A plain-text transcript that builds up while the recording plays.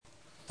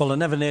Well, I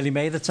never nearly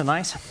made it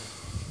tonight.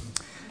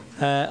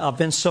 I've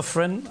been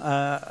suffering.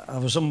 I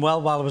was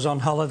unwell while I was on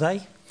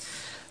holiday,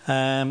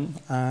 and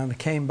I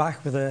came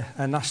back with a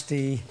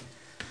nasty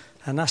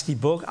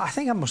bug. I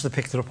think I must have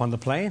picked it up on the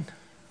plane.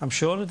 I'm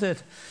sure I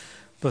did.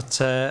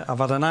 But I've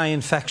had an eye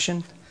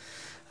infection.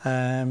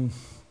 Good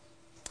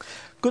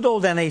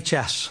old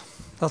NHS.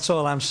 That's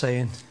all I'm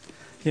saying.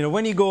 You know,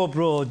 when you go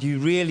abroad, you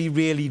really,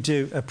 really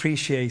do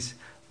appreciate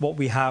what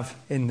we have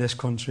in this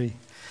country.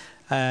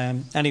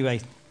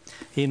 Anyway,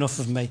 enough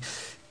of me.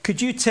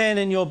 Could you turn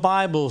in your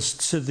Bibles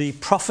to the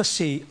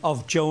prophecy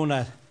of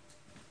Jonah?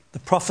 The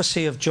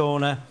prophecy of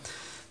Jonah.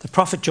 The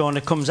prophet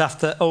Jonah comes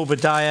after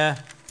Obadiah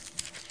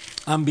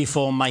and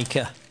before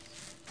Micah.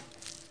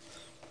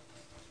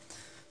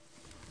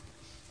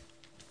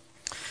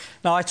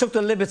 Now, I took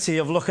the liberty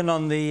of looking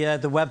on the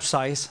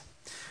website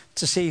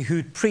to see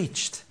who'd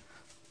preached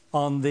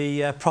on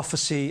the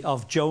prophecy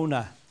of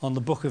Jonah, on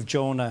the book of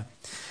Jonah.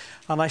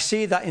 And I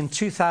see that in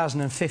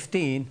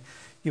 2015,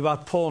 you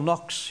had Paul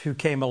Knox who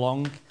came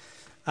along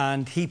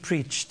and he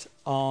preached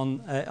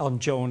on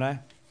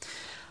Jonah.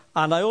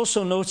 And I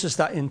also noticed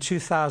that in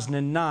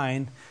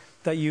 2009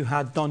 that you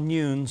had Don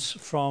Nunes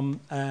from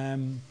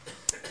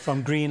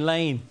Green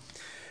Lane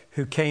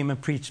who came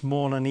and preached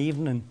morning and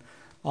evening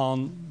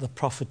on the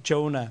prophet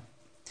Jonah.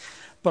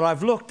 But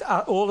I've looked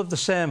at all of the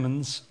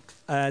sermons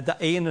that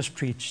Ian has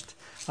preached,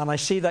 and I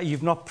see that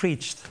you've not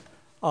preached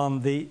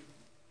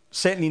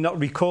certainly not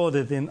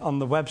recorded on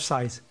the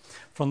website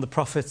from the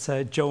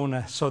prophet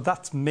Jonah. So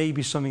that's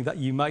maybe something that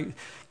you might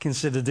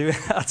consider doing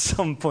at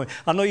some point.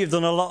 I know you've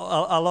done a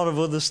lot of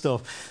other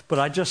stuff, but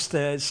I just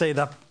say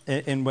that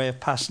in way of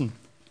passing.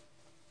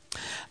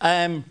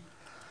 Now,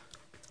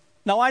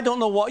 I don't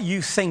know what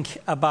you think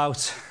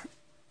about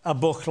a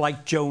book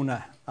like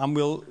Jonah, and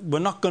we're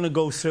not going to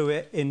go through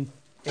it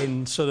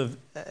in sort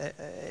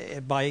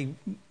of by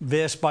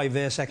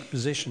verse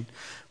exposition,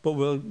 but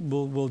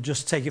we'll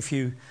just take a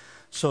few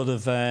sort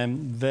of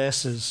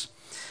verses.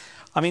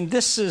 I mean,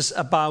 this is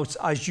about,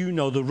 as you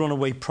know, the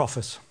runaway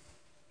prophet.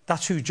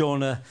 That's who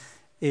Jonah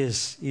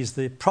is. He's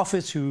the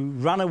prophet who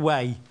ran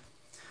away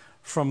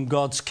from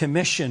God's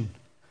commission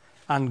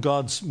and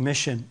God's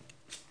mission.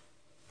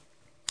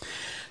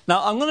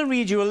 Now, I'm going to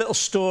read you a little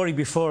story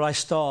before I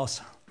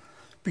start,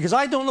 because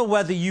I don't know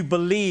whether you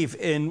believe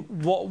in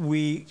what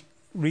we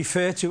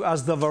refer to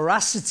as the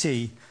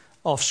veracity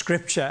of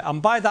Scripture.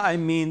 And by that I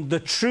mean the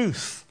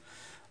truth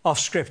of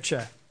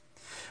Scripture.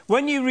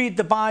 When you read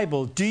the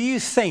Bible, do you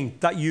think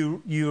that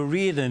you're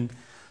reading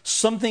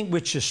something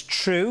which is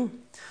true,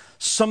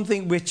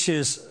 something which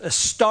is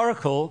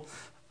historical,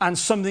 and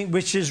something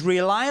which is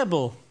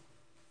reliable?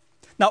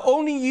 Now,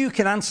 only you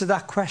can answer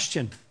that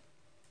question.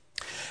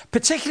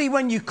 Particularly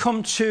when you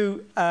come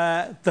to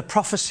the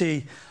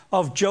prophecy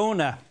of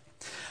Jonah.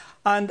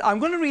 And I'm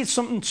going to read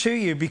something to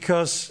you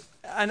because,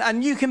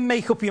 and you can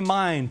make up your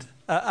mind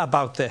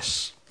about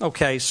this.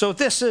 Okay, so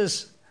this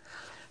is,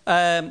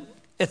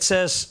 it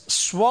says,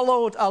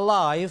 swallowed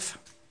alive,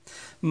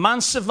 man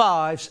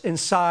survives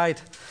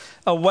inside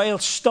a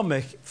whale's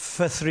stomach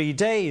for 3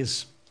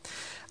 days.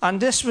 And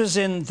this was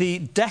in the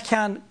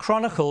Deccan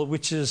Chronicle,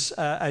 which is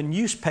a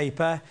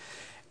newspaper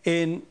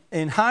in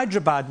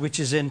Hyderabad, which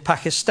is in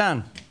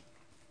Pakistan.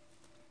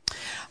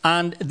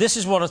 And this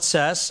is what it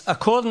says.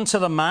 According to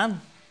the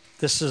man,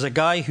 this is a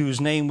guy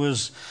whose name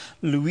was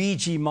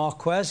Luigi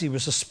Marquez. He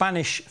was a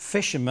Spanish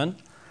fisherman.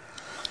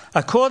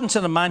 According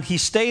to the man, he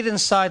stayed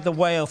inside the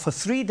whale for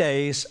 3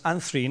 days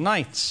and 3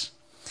 nights.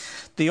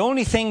 The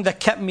only thing that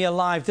kept me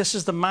alive, this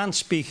is the man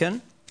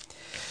speaking,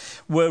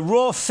 were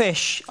raw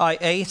fish I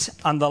ate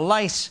and the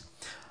light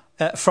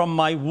from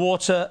my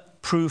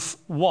waterproof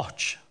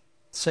watch,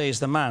 says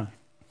the man.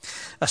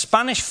 A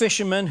Spanish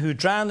fisherman who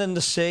drowned in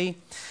the sea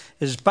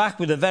is back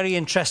with a very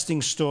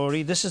interesting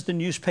story. This is the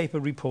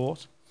newspaper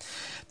report.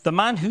 The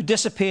man who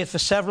disappeared for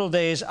several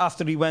days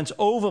after he went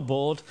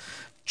overboard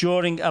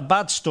during a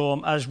bad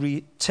storm has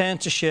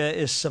returned to share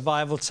his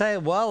survival tale.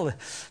 Well,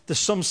 there's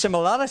some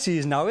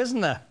similarities now,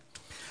 isn't there?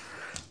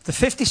 The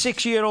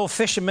 56-year-old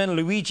fisherman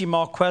Luigi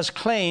Marquez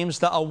claims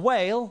that a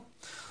whale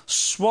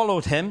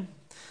swallowed him.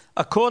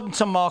 According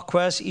to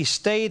Marquez, he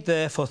stayed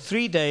there for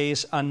 3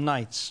 days and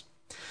nights.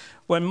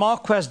 When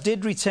Marquez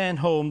did return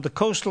home, the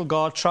Coastal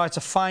Guard tried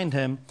to find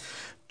him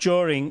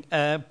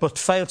but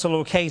failed to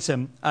locate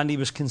him, and he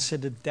was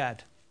considered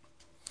dead.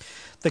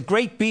 The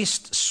great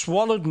beast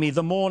swallowed me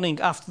the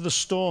morning after the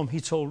storm, he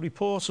told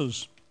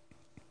reporters.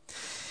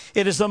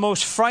 It is the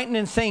most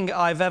frightening thing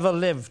I've ever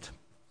lived.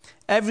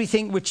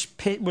 Everything which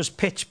was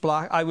pitch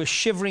black, I was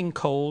shivering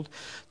cold.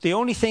 The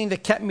only thing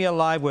that kept me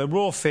alive were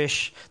raw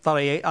fish that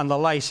I ate and the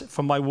light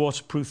from my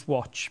waterproof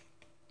watch.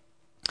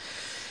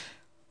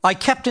 I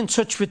kept in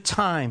touch with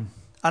time,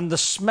 and the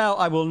smell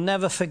I will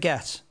never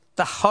forget,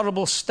 the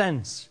horrible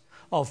stench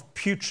of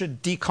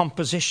putrid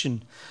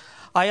decomposition.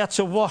 I had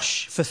to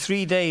wash for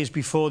 3 days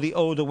before the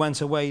odour went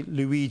away,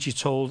 Luigi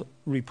told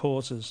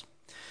reporters.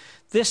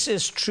 This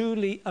is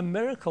truly a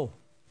miracle.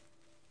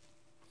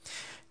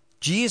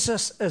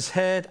 Jesus has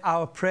heard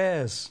our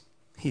prayers,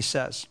 he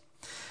says.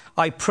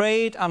 I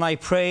prayed and I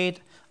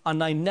prayed,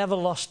 and I never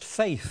lost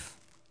faith.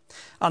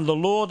 And the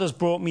Lord has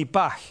brought me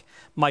back,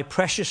 my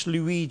precious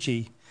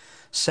Luigi,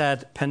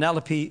 said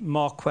Penelope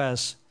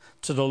Marquez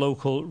to the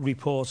local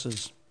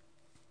reporters.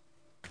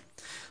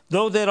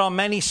 Though there are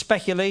many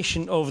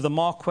speculation over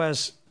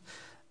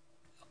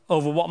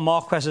what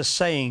Marquez is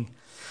saying,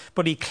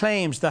 but he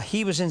claims that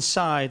he was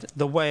inside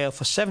the whale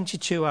for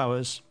 72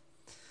 hours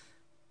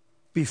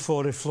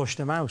before it flushed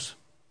him out.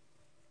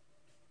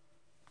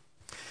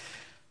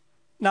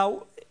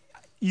 Now,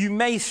 you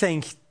may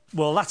think,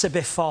 well, that's a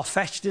bit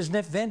far-fetched, isn't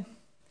it, Vin?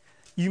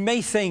 You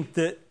may think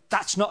that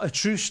that's not a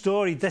true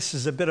story. This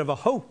is a bit of a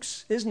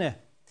hoax, isn't it?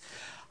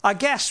 I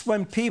guess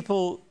when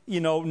people,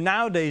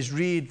 nowadays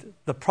read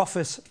the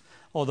prophet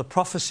or the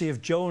prophecy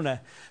of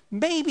Jonah,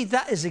 maybe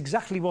that is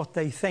exactly what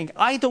they think.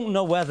 I don't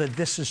know whether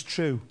this is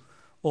true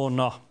or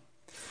not.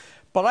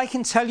 But I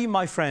can tell you,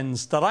 my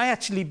friends, that I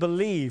actually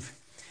believe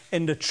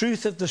in the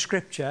truth of the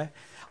Scripture.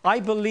 I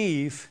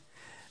believe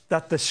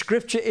that the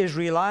Scripture is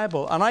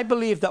reliable. And I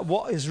believe that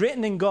what is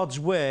written in God's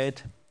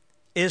Word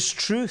is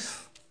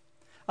truth.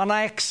 And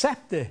I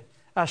accept it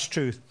as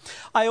truth.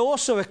 I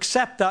also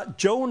accept that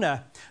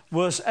Jonah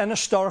was an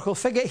historical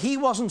figure. He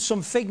wasn't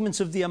some figment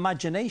of the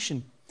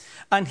imagination.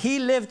 And he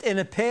lived in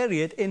a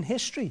period in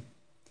history.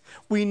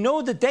 We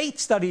know the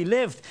dates that he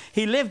lived.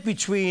 He lived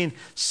between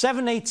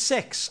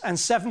 786 and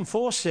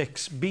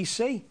 746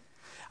 BC.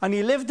 And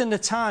he lived in the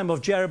time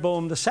of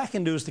Jeroboam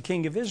II, who was the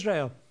king of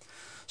Israel.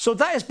 So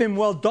that has been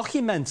well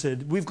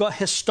documented. We've got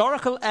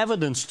historical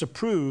evidence to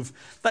prove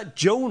that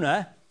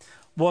Jonah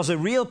was a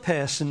real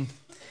person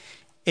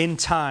in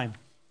time.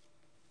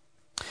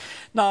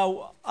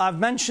 Now, I've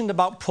mentioned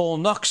about Paul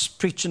Knox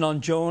preaching on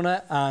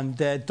Jonah and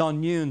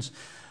Don Nunes.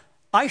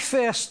 I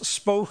first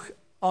spoke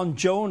on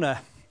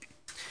Jonah,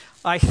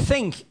 I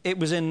think it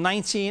was in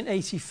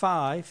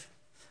 1985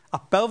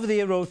 at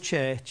Belvedere Road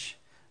Church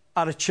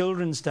at a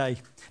Children's Day.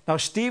 Now,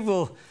 Steve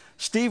will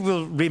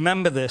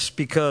remember this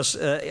because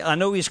I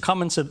know he's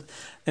commented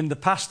in the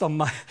past on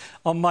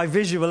my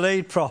visual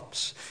aid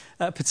props.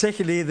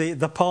 Particularly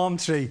the palm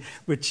tree,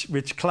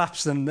 which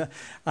claps. And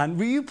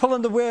were you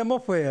pulling the worm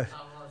up here?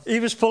 He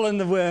was pulling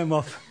the worm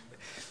up.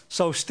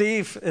 So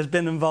Steve has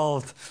been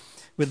involved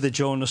with the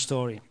Jonah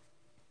story.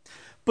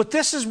 But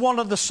this is one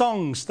of the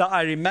songs that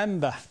I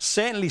remember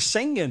certainly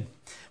singing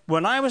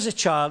when I was a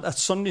child at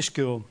Sunday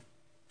school.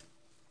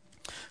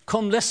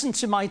 Come listen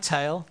to my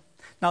tale.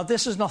 Now,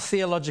 this is not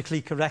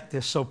theologically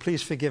correct, so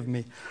please forgive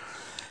me.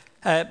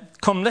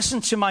 Come listen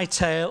to my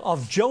tale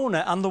of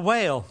Jonah and the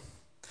whale.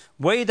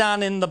 Way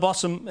down in the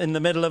bottom, in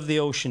the middle of the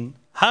ocean.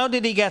 How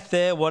did he get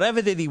there?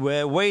 Whatever did he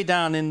wear? Way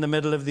down in the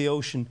middle of the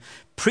ocean.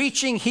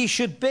 Preaching he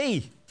should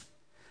be.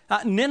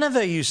 At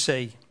Nineveh, you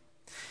see.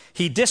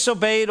 He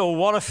disobeyed, oh,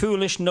 what a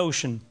foolish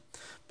notion.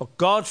 But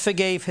God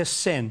forgave his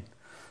sin.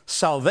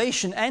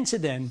 Salvation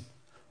entered in,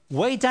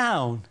 way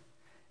down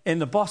in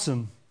the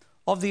bottom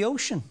of the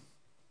ocean.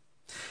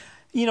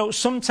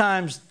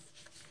 Sometimes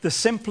the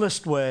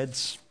simplest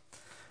words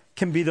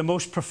can be the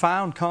most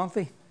profound, can't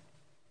they?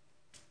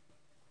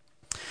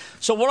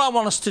 So what I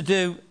want us to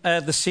do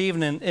this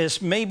evening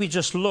is maybe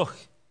just look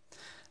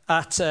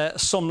at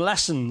some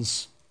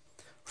lessons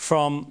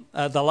from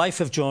the life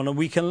of Jonah.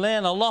 We can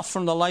learn a lot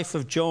from the life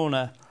of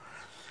Jonah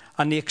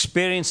and the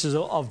experiences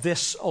of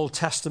this Old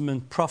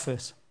Testament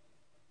prophet.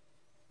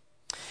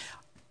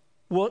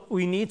 What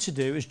we need to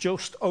do is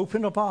just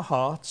open up our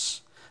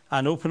hearts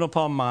and open up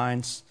our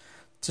minds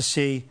to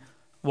see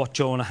what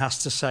Jonah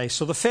has to say.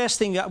 So the first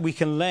thing that we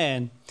can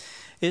learn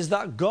is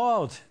that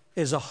God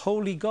is a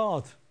holy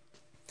God,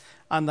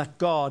 and that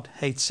God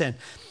hates sin.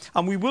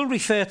 And we will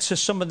refer to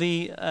some of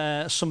the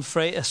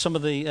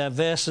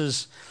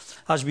verses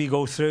as we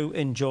go through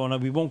in Jonah.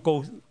 We won't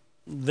go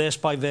verse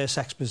by verse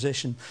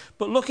exposition,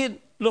 but look at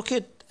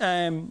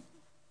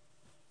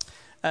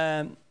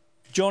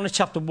Jonah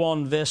chapter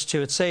 1 verse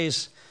 2. It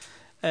says,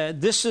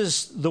 "This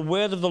is the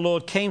word of the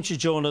Lord came to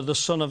Jonah the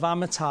son of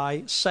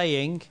Amittai,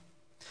 saying,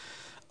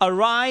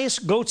 Arise,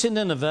 go to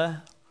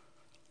Nineveh,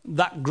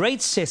 that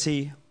great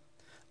city,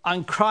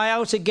 and cry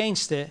out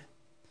against it,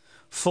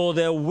 for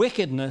their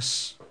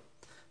wickedness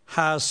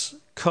has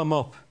come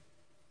up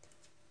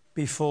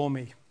before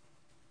me."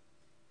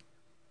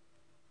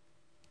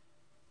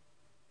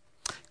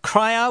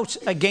 Cry out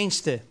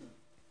against it.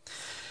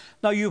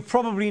 Now, you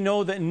probably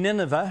know that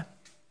Nineveh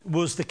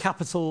was the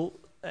capital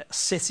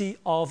city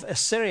of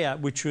Assyria,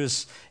 which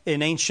was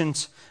in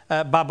ancient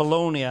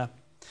Babylonia.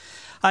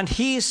 And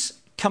he's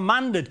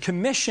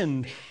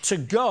commissioned to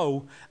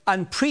go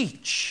and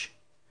preach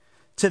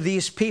to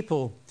these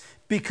people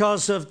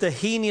because of the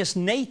heinous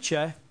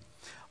nature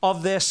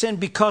of their sin,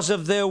 because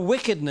of their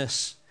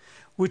wickedness,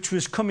 which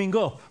was coming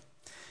up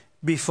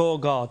before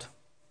God.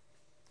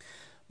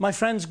 My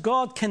friends,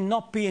 God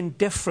cannot be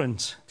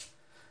indifferent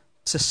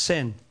to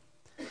sin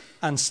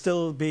and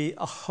still be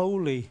a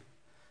holy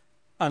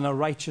and a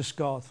righteous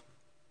God.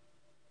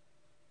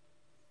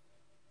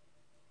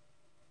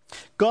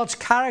 God's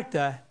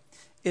character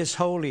is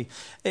holy.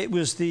 It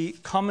was the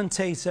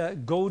commentator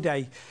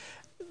Godet.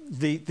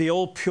 the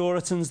old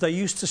Puritans, they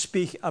used to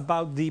speak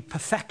about the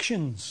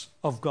perfections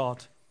of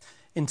God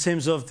in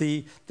terms of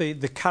the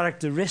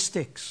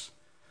characteristics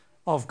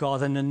of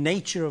God and the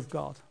nature of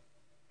God.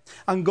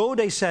 And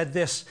Godet said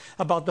this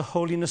about the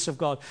holiness of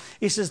God.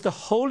 He says, the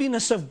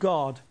holiness of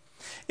God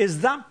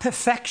is that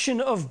perfection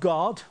of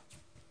God,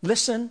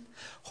 listen,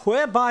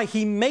 whereby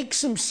he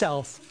makes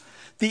himself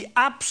the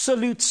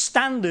absolute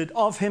standard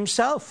of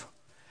himself.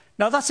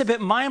 Now that's a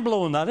bit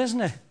mind-blowing, that,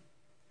 isn't it?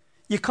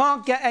 You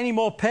can't get any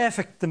more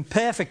perfect than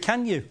perfect,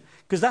 can you?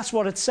 Because that's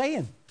what it's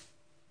saying.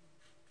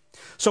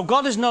 So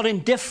God is not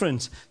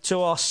indifferent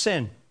to our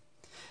sin.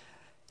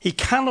 He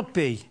cannot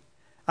be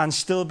and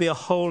still be a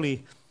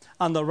holy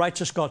and the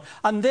righteous God.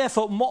 And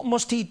therefore, what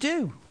must he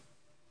do?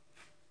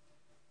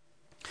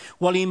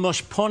 Well, he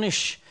must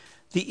punish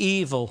the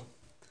evil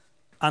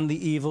and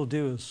the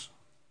evildoers.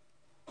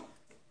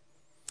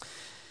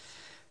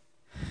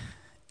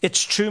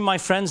 It's true, my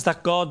friends,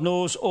 that God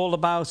knows all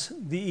about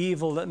the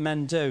evil that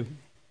men do.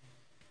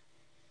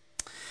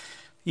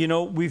 You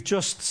know, we've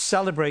just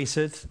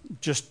celebrated,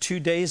 just 2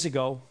 days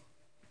ago,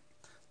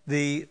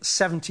 the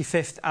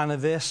 75th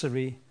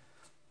anniversary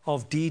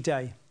of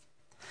D-Day.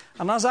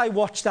 And as I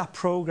watched that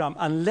programme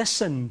and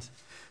listened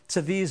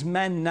to these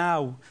men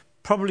now,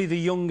 probably the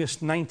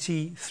youngest,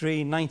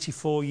 93,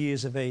 94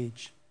 years of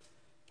age,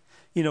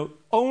 you know,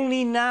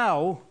 only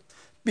now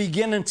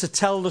beginning to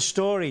tell the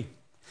story.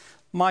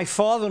 My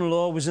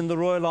father-in-law was in the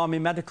Royal Army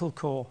Medical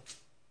Corps.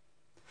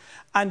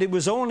 And it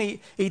was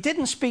only, he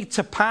didn't speak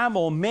to Pam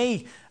or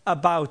me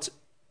about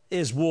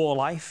his war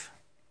life,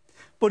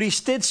 but he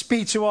did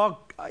speak to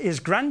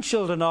his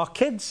grandchildren, our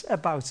kids,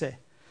 about it.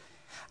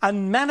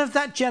 And men of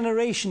that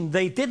generation,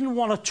 they didn't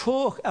want to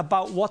talk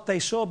about what they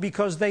saw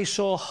because they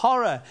saw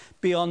horror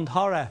beyond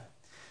horror,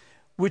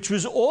 which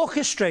was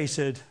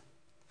orchestrated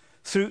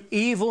through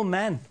evil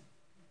men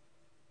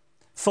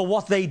for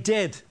what they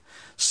did,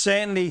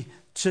 certainly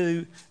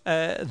to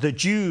the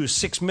Jews,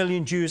 6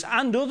 million Jews,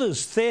 and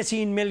others,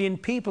 13 million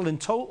people in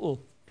total,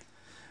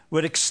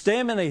 were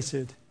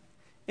exterminated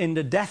in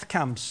the death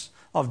camps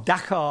of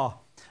Dachau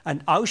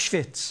and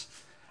Auschwitz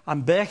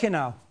and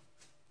Birkenau.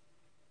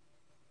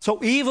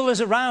 So evil is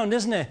around,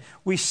 isn't it?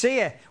 We see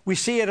it. We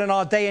see it in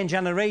our day and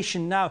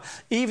generation now.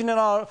 Even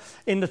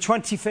in the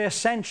 21st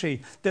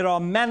century, there are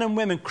men and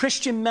women,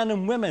 Christian men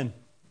and women,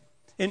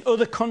 in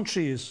other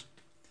countries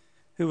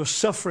who are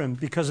suffering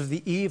because of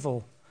the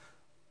evil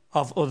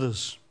of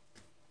others.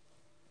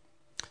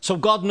 So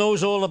God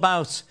knows all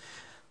about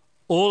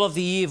all of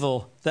the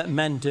evil that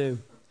men do.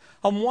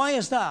 And why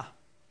is that?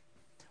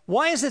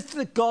 Why is it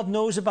that God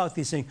knows about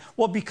these things?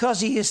 Well,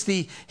 because he is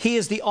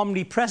the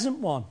omnipresent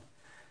one.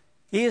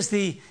 He is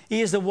the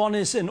one who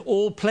is in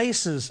all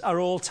places at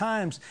all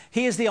times.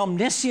 He is the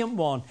omniscient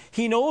one.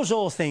 He knows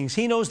all things.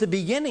 He knows the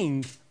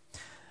beginning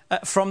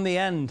from the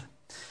end.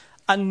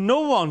 And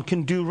no one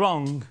can do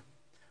wrong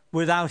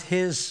without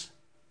his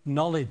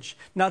knowledge.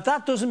 Now,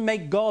 that doesn't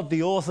make God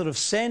the author of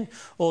sin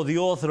or the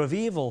author of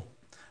evil,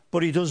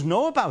 but he does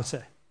know about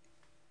it.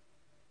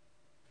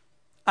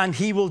 And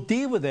he will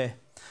deal with it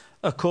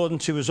according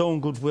to his own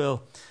good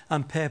will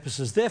and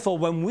purposes. Therefore,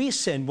 when we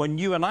sin, when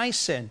you and I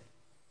sin,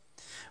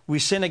 we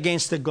sin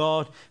against the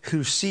God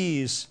who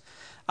sees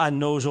and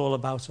knows all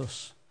about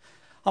us.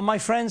 And my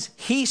friends,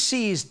 he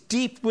sees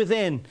deep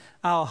within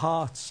our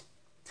hearts.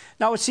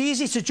 Now, it's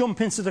easy to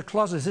jump into the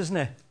closet, isn't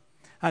it?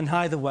 And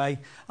hide away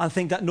and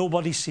think that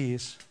nobody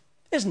sees.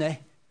 Isn't it?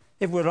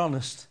 If we're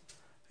honest.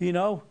 You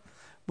know,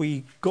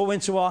 we go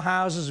into our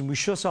houses and we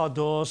shut our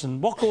doors,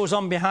 and what goes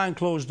on behind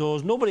closed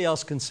doors, nobody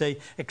else can see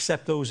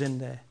except those in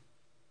there.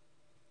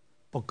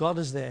 But God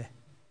is there,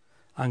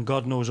 and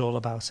God knows all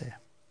about it.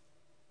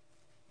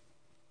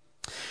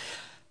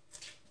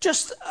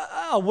 Just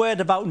a word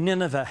about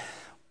Nineveh.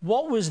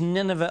 What was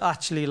Nineveh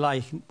actually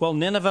like? Well,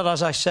 Nineveh,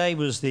 as I say,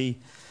 was the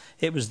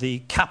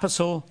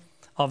capital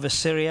of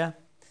Assyria.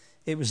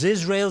 It was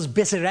Israel's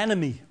bitter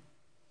enemy.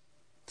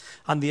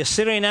 And the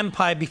Assyrian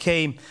Empire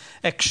became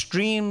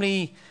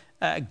extremely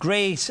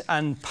great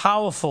and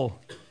powerful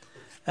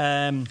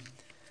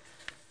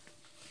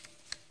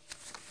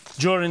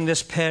during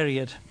this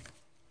period.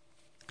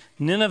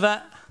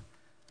 Nineveh,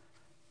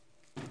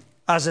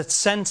 as its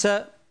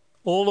center,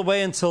 all the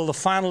way until the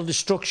final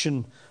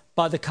destruction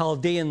by the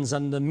Chaldeans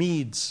and the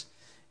Medes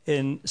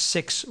in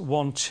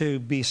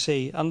 612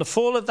 BC. And the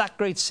fall of that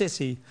great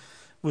city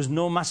was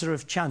no matter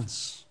of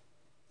chance,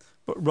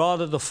 but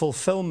rather the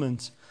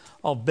fulfillment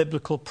of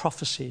biblical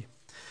prophecy.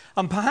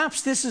 And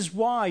perhaps this is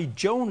why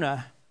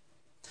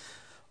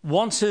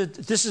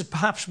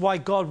perhaps why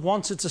God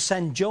wanted to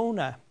send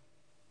Jonah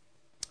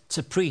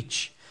to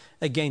preach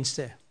against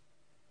it.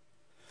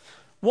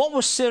 What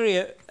was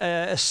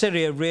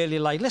Assyria really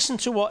like? Listen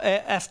to what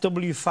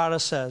F.W. Farrer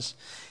says.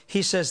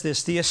 He says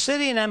this: the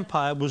Assyrian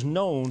Empire was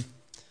known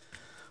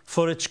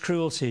for its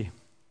cruelty.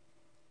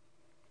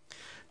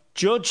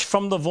 Judged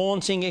from the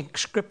vaunting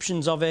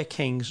inscriptions of her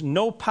kings,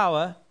 no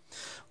power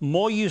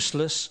more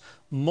useless,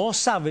 more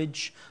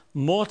savage,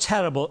 more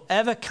terrible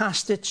ever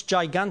cast its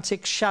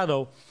gigantic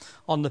shadow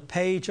on the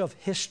page of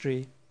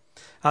history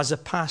as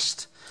it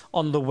passed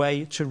on the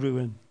way to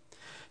ruin.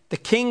 The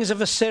kings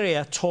of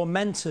Assyria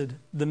tormented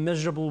the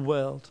miserable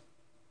world.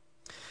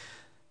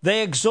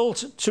 They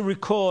exult to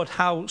record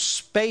how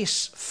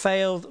space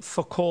failed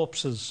for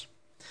corpses,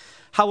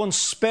 how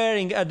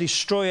unsparing a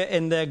destroyer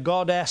in their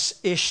goddess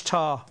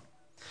Ishtar,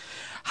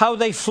 how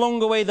they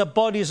flung away the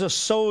bodies of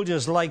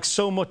soldiers like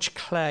so much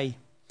clay,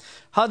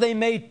 how they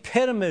made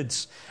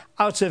pyramids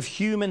out of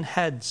human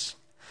heads,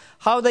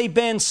 how they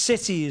burned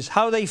cities,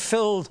 how they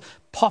filled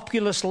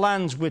populous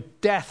lands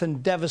with death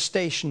and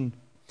devastation,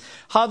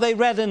 how they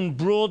reddened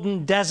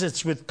broadened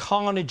deserts with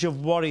carnage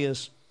of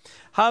warriors,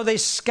 how they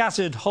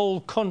scattered whole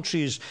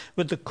countries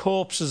with the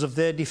corpses of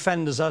their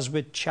defenders as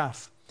with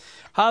chaff,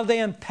 how they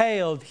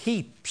impaled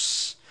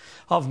heaps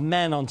of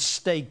men on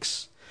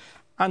stakes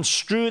and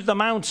strewed the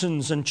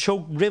mountains and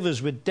choked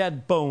rivers with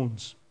dead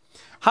bones,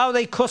 how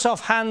they cut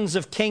off hands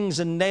of kings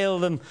and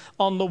nailed them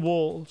on the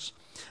walls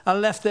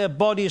and left their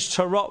bodies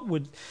to rot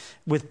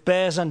with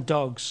bears and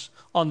dogs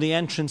on the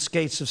entrance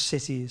gates of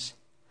cities,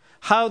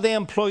 how they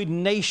employed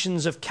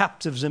nations of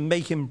captives in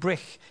making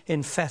brick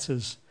in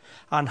fetters,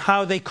 and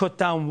how they cut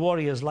down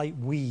warriors like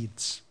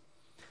weeds,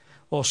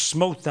 or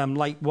smote them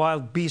like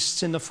wild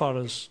beasts in the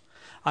forest,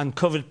 and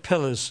covered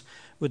pillars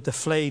with the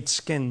flayed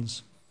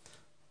skins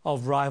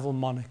of rival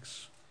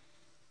monarchs.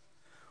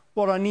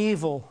 What an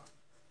evil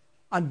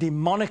and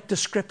demonic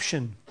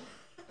description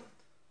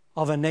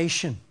of a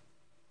nation.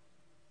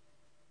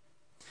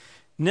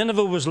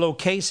 Nineveh was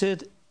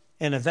located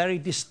in a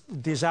very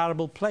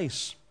desirable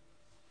place.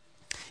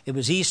 It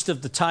was east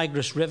of the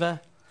Tigris River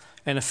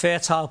in a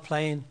fertile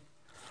plain.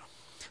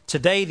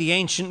 Today, the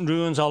ancient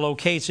ruins are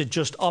located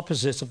just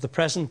opposite of the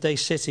present-day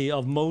city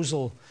of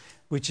Mosul,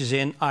 which is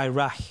in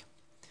Iraq.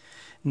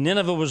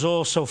 Nineveh was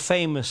also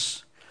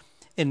famous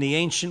in the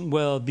ancient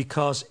world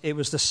because it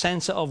was the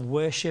center of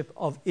worship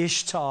of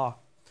Ishtar,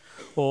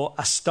 or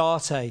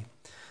Astarte,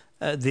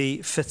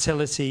 the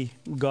fertility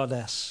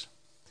goddess.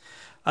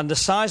 And the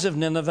size of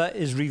Nineveh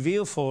is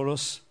revealed for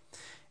us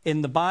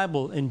in the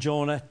Bible in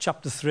Jonah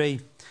chapter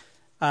 3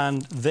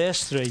 and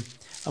verse 3.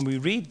 And we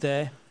read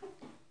there,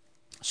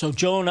 "So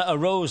Jonah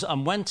arose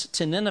and went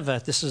to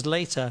Nineveh," this is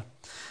later,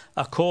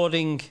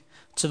 "according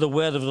to the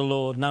word of the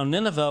Lord. Now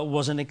Nineveh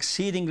was an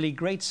exceedingly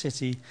great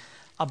city,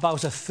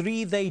 about a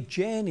 3-day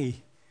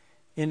journey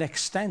in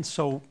extent."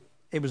 So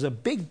it was a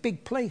big,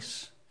 big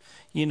place,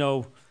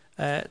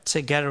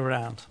 to get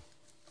around.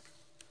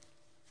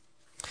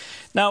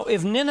 Now,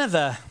 if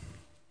Nineveh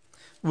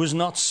was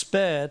not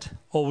spared,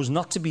 or was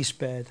not to be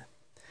spared,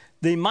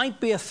 they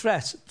might be a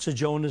threat to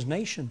Jonah's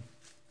nation.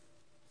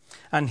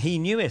 And he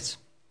knew it.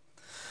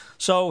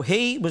 So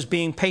he was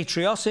being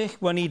patriotic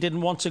when he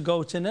didn't want to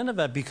go to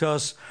Nineveh,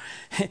 because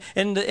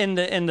in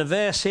the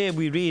verse here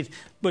we read,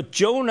 "But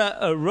Jonah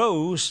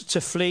arose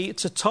to flee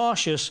to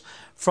Tarshish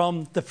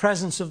from the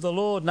presence of the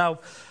Lord." Now,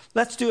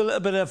 let's do a little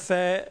bit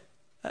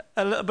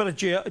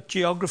of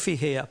geography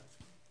here.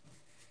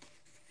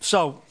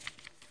 So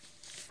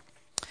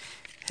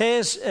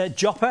here's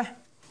Joppa.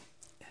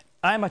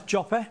 I'm at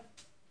Joppa,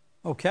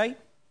 okay,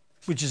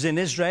 which is in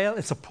Israel.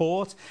 It's a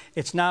port.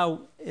 It's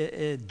now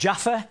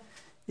Jaffa.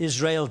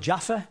 Israel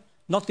Jaffa,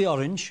 not the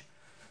orange,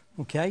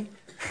 okay?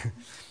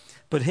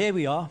 But here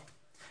we are.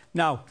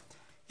 Now,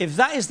 if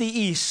that is the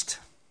east,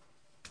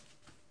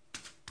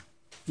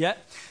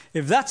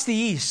 if that's the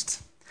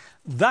east,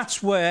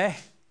 that's where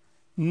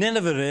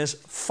Nineveh is,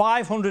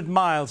 500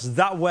 miles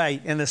that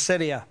way in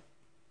Assyria.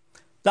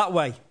 That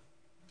way.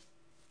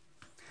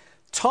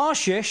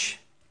 Tarshish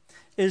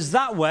is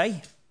that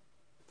way,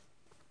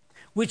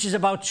 which is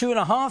about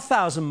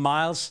 2,500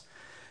 miles,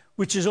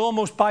 which is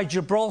almost by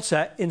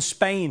Gibraltar in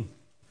Spain.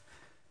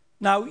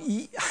 Now,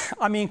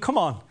 I mean, come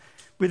on.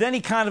 With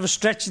any kind of a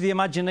stretch of the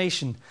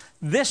imagination,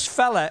 this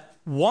fella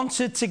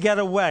wanted to get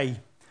away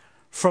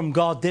from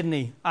God, didn't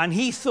he? And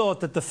he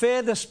thought that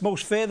the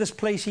most furthest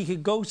place he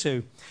could go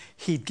to,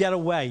 he'd get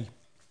away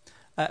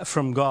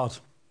from God.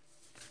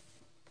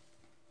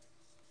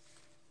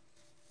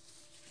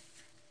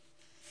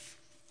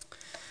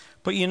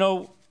 But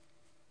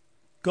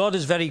God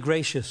is very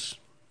gracious.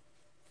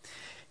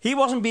 He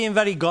wasn't being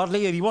very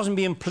godly, or he wasn't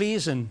being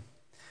pleasing,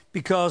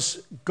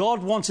 because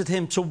God wanted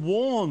him to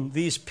warn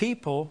these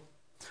people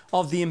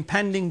of the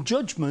impending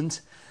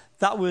judgment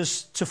that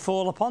was to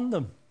fall upon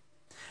them.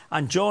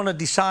 And Jonah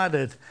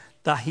decided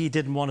that he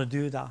didn't want to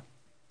do that.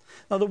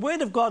 Now, the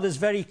word of God is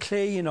very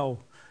clear,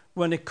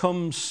 when it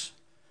comes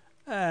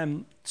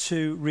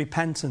to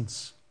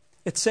repentance.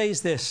 It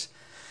says this,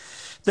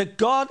 that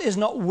God is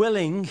not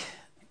willing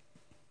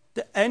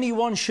that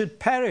anyone should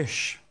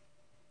perish.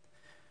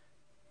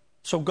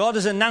 So God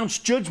has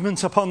announced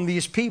judgment upon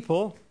these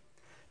people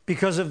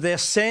because of their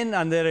sin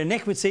and their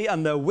iniquity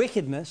and their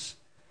wickedness.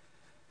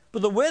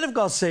 But the word of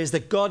God says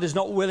that God is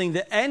not willing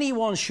that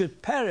anyone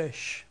should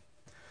perish,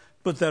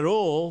 but that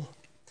all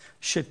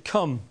should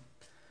come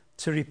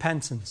to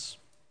repentance.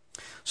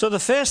 So the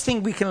first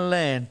thing we can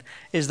learn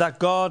is that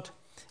God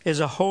is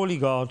a holy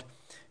God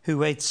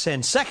who hates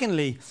sin.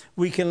 Secondly,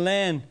 we can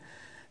learn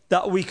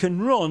that we can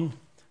run,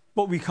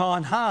 but we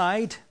can't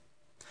hide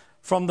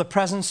from the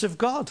presence of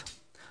God.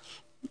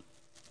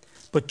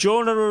 But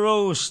Jonah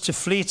arose to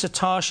flee to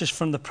Tarshish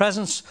from the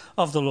presence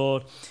of the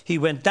Lord. He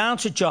went down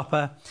to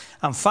Joppa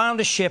and found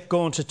a ship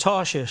going to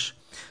Tarshish.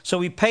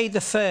 So he paid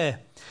the fare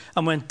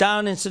and went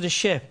down into the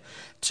ship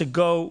to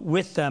go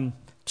with them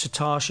to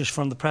Tarshish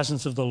from the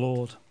presence of the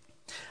Lord.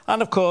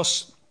 And of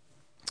course,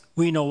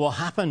 we know what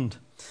happened.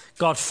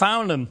 God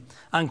found him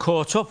and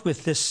caught up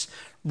with this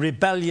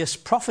rebellious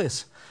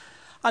prophet.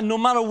 And no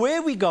matter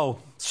where we go,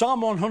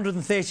 Psalm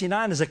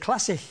 139 is a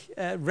classic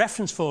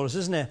reference for us,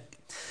 isn't it?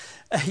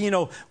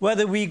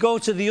 Whether we go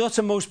to the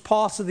uttermost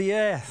parts of the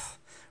earth,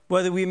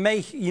 whether we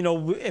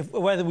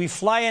whether we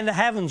fly in the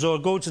heavens or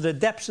go to the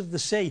depths of the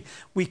sea,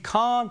 we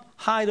can't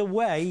hide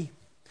away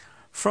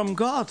from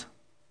God.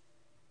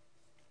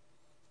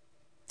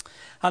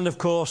 And of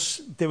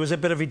course, there was a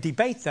bit of a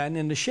debate then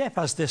in the ship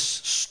as this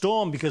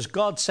storm, because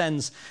God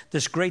sends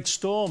this great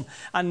storm,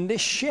 and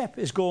this ship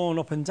is going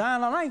up and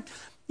down.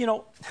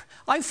 And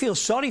I feel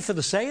sorry for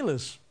the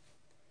sailors.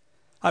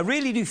 I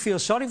really do feel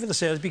sorry for the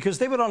sailors, because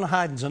they were on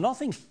hiding to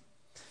nothing.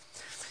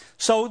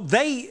 So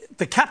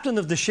the captain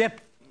of the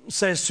ship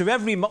says to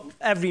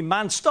every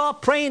man,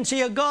 start praying to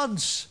your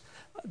gods.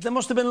 There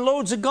must have been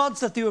loads of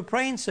gods that they were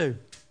praying to.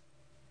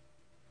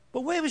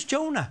 But where was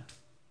Jonah?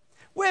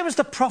 Where was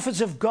the prophets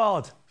of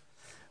God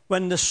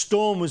when the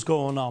storm was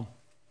going on?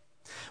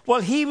 Well,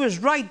 he was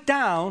right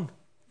down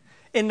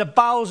in the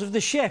bowels of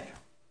the ship.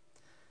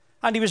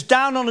 And he was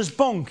down on his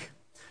bunk,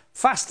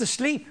 fast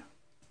asleep.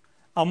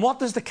 And what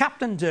does the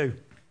captain do?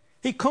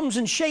 He comes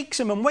and shakes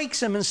him and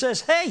wakes him and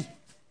says, hey,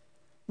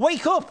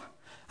 wake up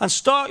and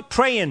start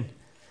praying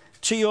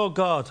to your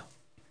God.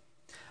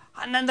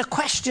 And then the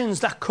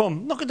questions that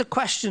come. Look at the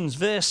questions,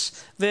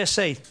 verse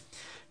 8.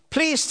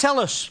 Please tell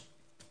us,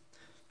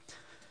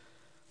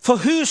 for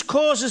whose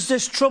cause is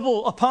this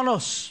trouble upon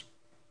us?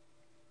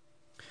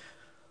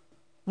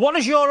 What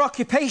is your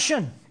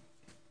occupation?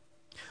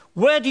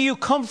 Where do you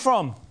come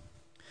from?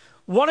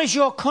 What is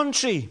your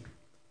country?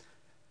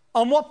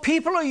 And what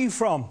people are you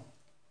from?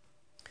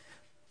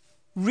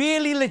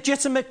 Really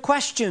legitimate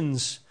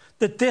questions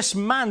that this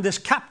man, this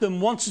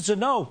captain, wanted to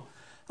know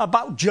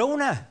about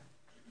Jonah.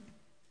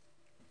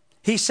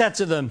 He said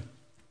to them,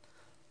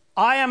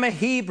 I am a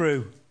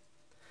Hebrew,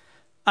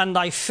 and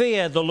I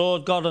fear the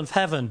Lord God of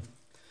heaven,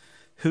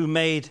 who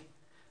made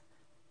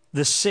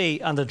the sea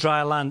and the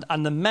dry land.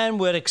 And the men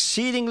were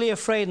exceedingly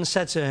afraid and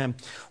said to him,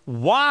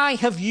 why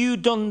have you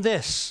done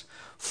this?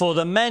 For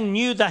the men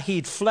knew that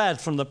he'd fled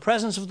from the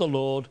presence of the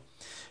Lord,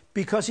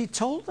 because he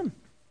told them.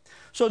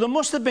 So there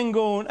must have been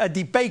a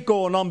debate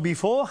going on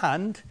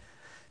beforehand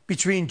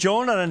between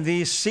Jonah and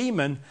these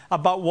seamen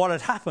about what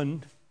had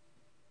happened.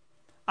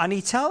 And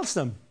he tells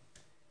them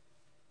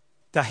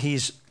that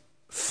he's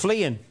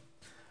fleeing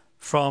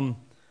from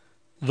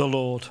the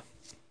Lord.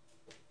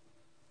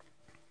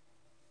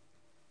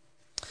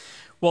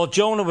 Well,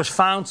 Jonah was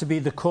found to be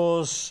the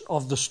cause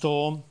of the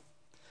storm,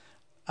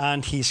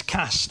 and he's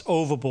cast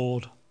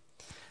overboard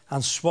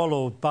and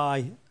swallowed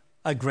by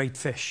a great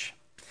fish.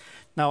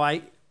 Now,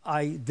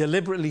 I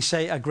deliberately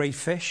say a great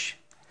fish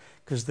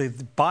because the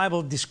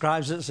Bible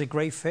describes it as a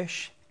great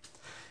fish.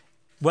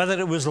 Whether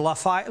it was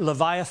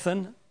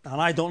Leviathan,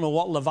 and I don't know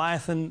what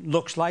Leviathan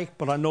looks like,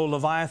 but I know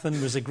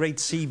Leviathan was a great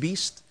sea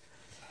beast.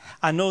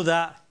 I know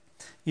that,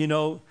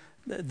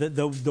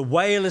 the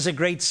whale is a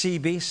great sea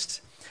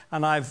beast,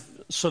 and I've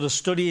sort of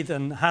studied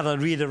and had a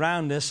read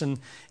around this, and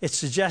it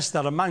suggests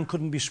that a man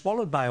couldn't be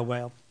swallowed by a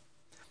whale.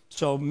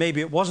 So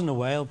maybe it wasn't a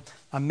whale,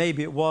 and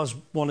maybe it was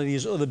one of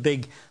these other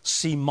big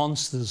sea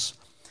monsters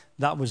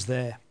that was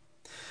there.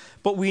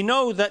 But we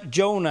know that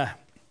Jonah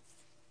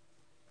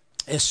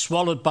is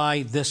swallowed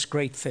by this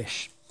great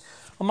fish.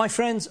 And my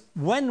friends,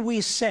 when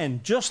we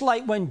sin, just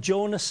like when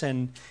Jonah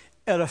sinned,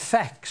 it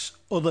affects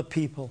other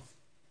people.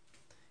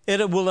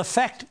 It will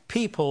affect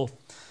people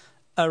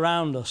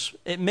around us.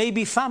 It may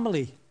be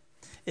family.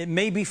 It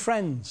may be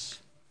friends.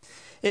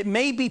 It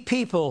may be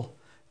people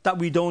that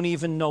we don't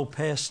even know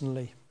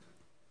personally.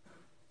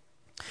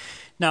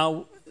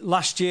 Now,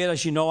 last year,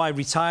 as you know, I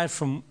retired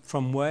from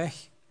work,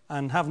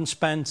 and having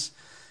spent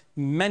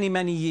many,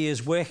 many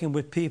years working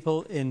with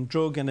people in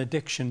drug and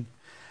addiction,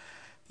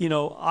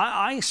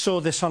 I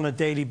saw this on a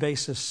daily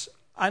basis.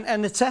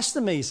 And it's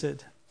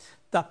estimated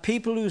that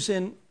people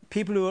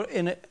who are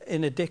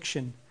in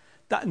addiction,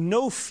 that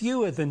no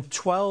fewer than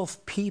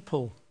 12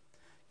 people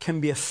can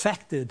be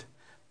affected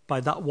by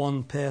that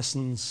one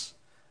person's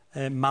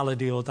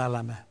malady or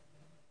dilemma.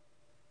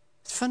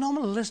 It's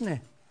phenomenal, isn't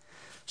it?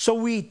 So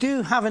we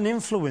do have an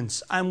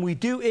influence, and we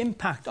do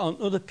impact on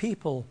other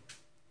people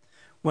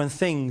when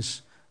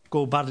things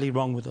go badly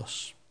wrong with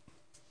us.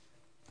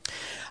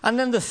 And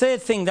then the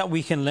third thing that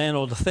we can learn,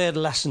 or the third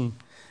lesson,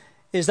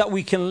 is that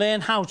we can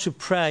learn how to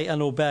pray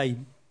and obey.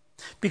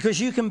 Because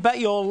you can bet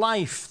your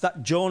life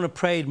that Jonah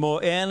prayed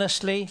more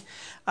earnestly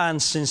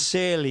and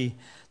sincerely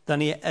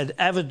than he had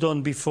ever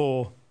done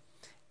before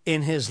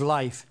in his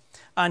life.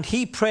 And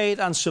he prayed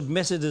and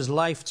submitted his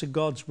life to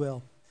God's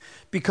will,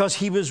 because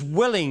he was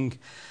willing,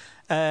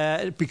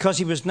 because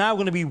he was now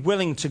going to be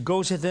willing to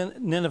go to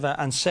Nineveh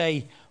and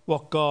say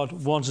what God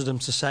wanted him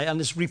to say. And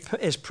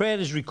his prayer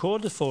is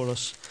recorded for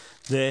us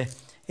there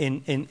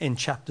in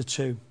chapter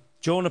 2.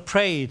 Jonah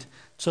prayed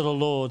to the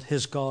Lord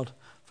his God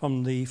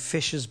from the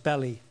fish's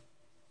belly.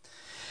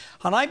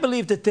 And I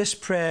believe that this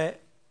prayer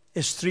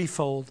is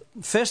threefold.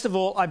 First of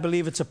all, I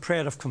believe it's a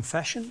prayer of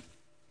confession.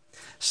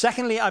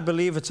 Secondly, I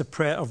believe it's a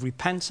prayer of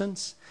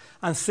repentance.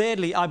 And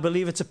thirdly, I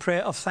believe it's a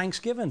prayer of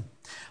thanksgiving.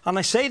 And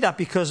I say that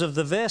because of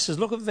the verses.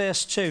 Look at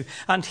verse 2.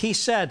 And he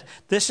said,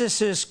 this is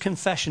his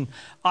confession,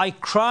 I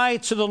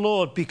cried to the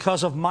Lord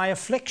because of my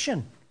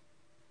affliction.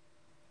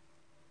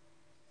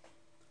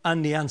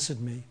 And he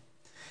answered me.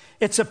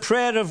 It's a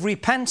prayer of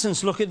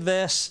repentance. Look at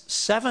verse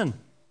 7.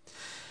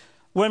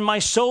 When my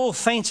soul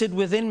fainted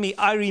within me,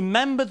 I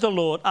remembered the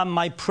Lord, and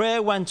my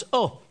prayer went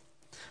up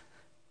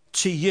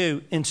to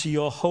you into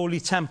your holy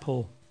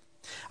temple.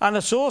 And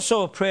it's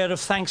also a prayer of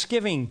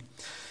thanksgiving.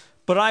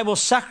 But I will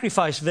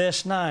sacrifice,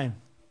 verse 9.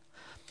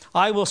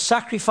 I will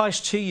sacrifice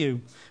to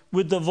you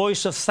with the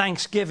voice of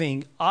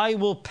thanksgiving. I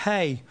will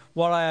pay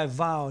what I have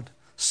vowed.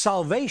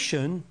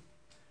 Salvation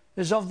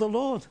is of the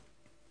Lord.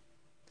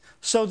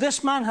 So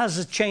this man has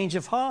a change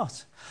of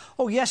heart.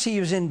 Oh, yes, he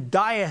was in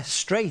dire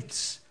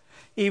straits.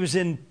 He was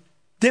in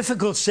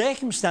difficult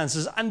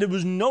circumstances, and there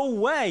was no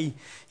way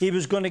he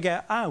was going to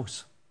get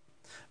out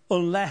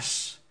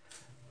unless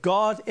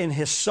God, in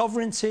his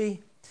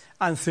sovereignty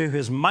and through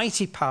his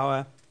mighty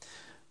power,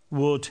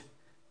 would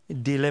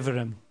deliver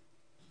him.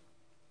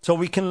 So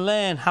we can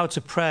learn how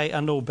to pray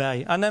and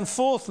obey. And then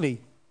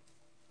fourthly,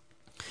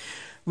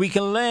 we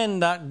can learn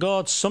that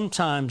God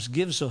sometimes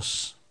gives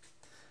us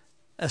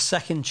a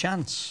second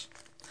chance.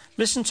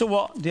 Listen to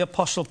what the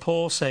Apostle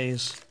Paul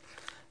says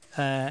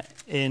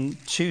in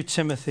 1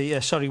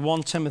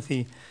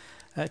 Timothy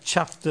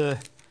chapter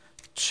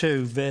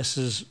 2,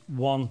 verses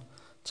 1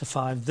 to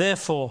 5.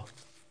 Therefore,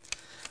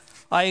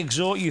 I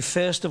exhort you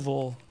first of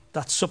all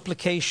that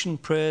supplication,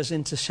 prayers,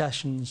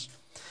 intercessions,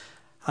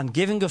 and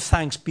giving of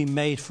thanks be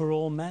made for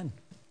all men,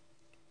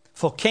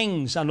 for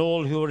kings and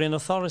all who are in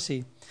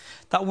authority,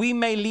 that we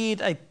may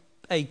lead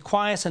a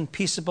quiet and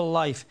peaceable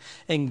life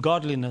in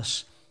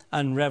godliness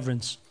and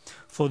reverence.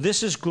 For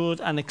this is good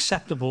and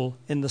acceptable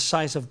in the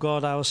sight of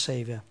God our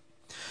Saviour,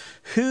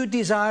 who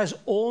desires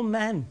all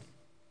men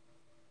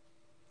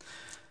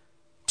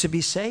to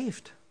be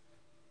saved.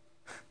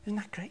 Isn't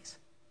that great?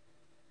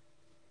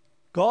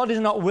 God is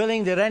not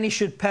willing that any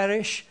should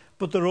perish,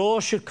 but that all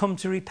should come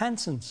to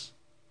repentance.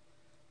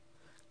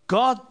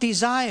 God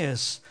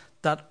desires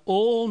that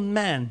all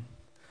men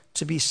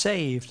to be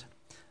saved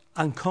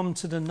and come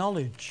to the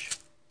knowledge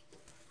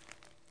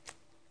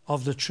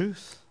of the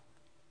truth.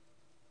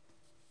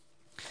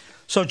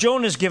 So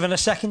Jonah is given a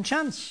second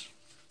chance.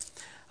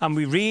 And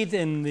we read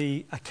in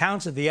the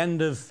account at the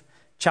end of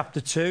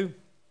chapter 2,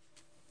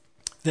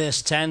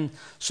 verse 10,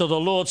 so the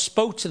Lord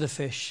spoke to the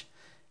fish,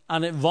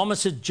 and it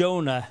vomited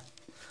Jonah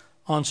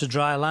onto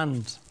dry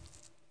land.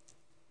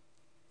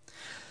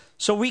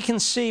 So we can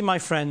see, my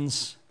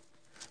friends,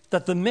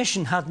 that the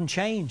mission hadn't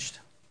changed.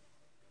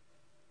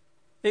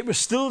 It was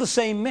still the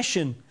same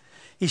mission.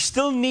 He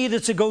still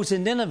needed to go to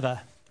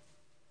Nineveh.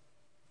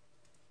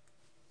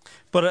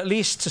 But at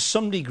least to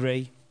some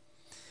degree,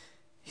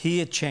 he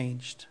had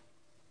changed.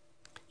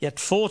 Yet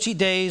 40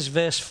 days,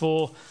 verse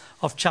 4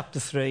 of chapter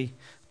 3,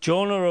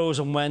 Jonah arose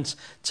and went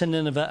to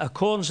Nineveh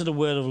according to the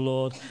word of the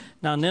Lord.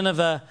 Now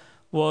Nineveh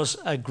was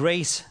a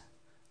great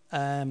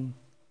and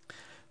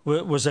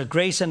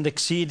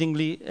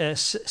exceedingly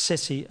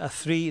city, a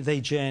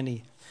 3-day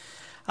journey.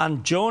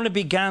 And Jonah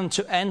began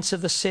to enter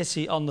the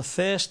city on the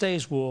first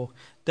day's walk.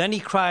 Then he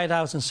cried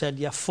out and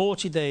said,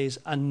 40 days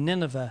and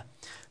Nineveh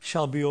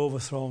shall be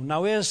overthrown.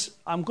 Now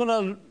I'm going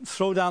to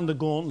throw down the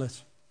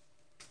gauntlet.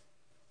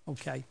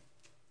 Okay.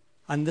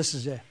 And this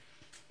is it.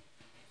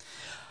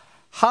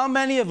 How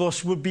many of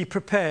us would be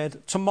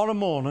prepared tomorrow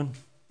morning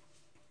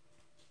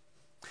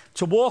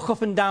to walk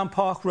up and down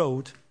Park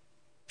Road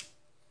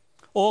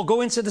or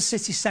go into the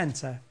city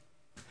centre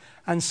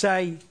and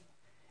say,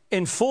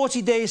 in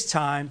 40 days'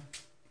 time,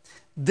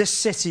 this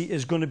city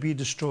is going to be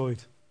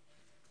destroyed?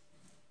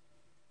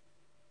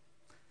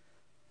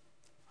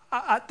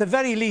 At the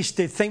very least,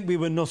 they'd think we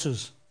were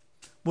nutters,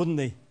 wouldn't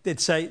they? They'd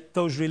say,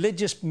 those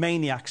religious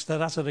maniacs,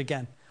 they're at it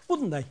again.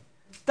 Wouldn't they?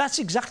 That's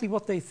exactly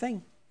what they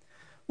think.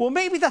 Well,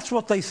 maybe that's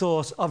what they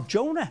thought of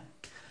Jonah.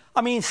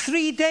 I mean,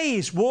 3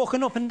 days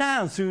walking up and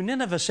down through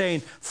Nineveh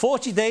saying,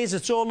 40 days,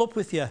 it's all up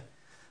with you.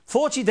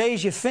 40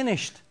 days, you're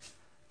finished.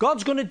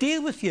 God's going to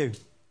deal with you.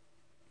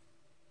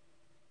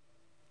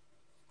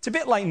 It's a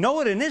bit like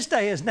Noah in his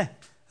day, isn't it?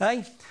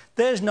 Hey,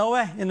 there's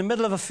Noah in the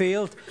middle of a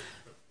field,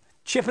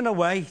 chipping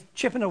away.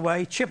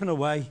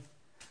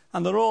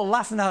 And they're all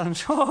laughing at him.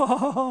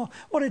 Oh,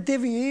 what a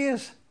divvy he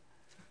is.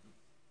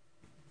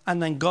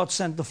 And then God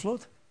sent the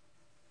flood.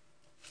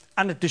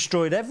 And it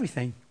destroyed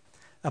everything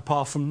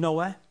apart from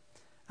Noah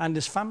and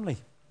his family.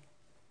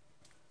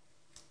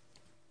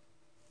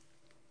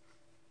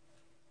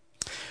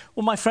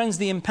 Well, my friends,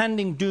 the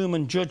impending doom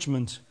and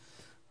judgment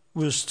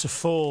was to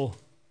fall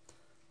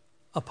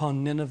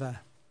upon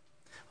Nineveh.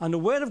 And the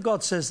word of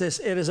God says this,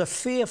 it is a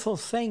fearful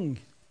thing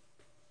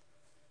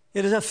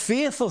It is a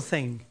fearful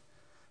thing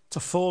to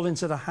fall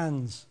into the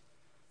hands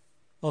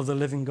of the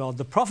living God.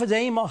 The prophet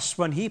Amos,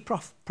 when he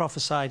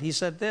prophesied, he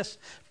said this: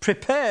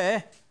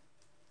 prepare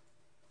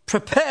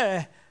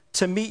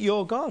to meet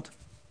your God.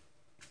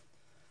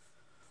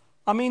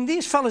 I mean,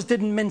 these fellas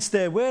didn't mince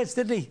their words,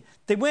 did they?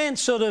 They weren't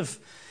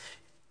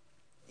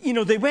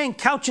they weren't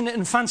couching it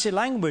in fancy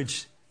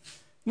language.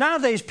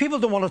 Nowadays, people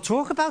don't want to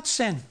talk about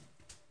sin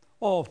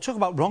or talk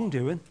about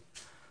wrongdoing.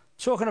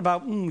 Talking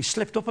about, we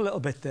slipped up a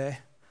little bit there.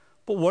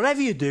 But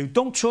whatever you do,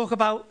 don't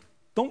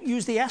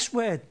use the S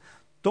word.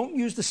 Don't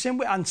use the sin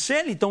word. And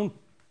certainly don't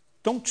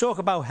talk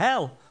about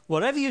hell,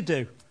 whatever you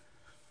do.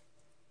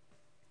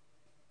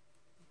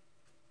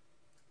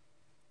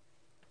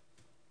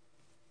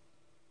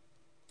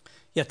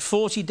 Yet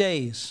 40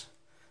 days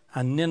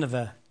and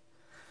Nineveh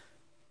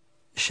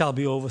shall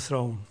be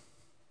overthrown.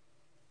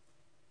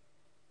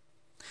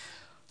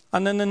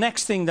 And then the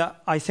next thing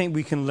that I think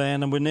we can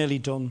learn, and we're nearly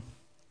done,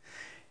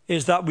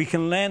 is that we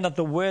can learn that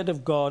the word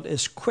of God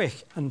is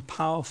quick and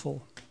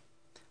powerful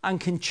and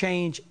can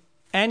change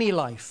any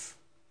life.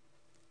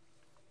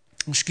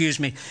 And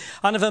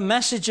if a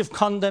message of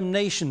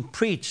condemnation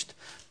preached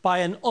by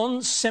an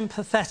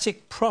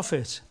unsympathetic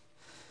prophet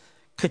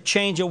could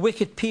change a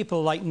wicked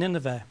people like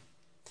Nineveh,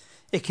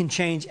 it can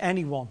change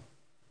anyone.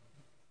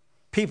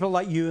 People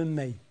like you and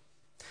me.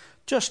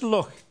 Just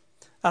look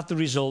at the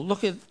result.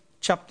 Look at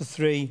chapter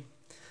 3,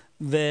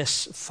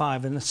 verse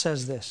 5, and it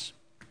says this: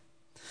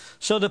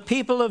 So the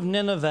people of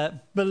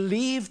Nineveh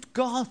believed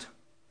God,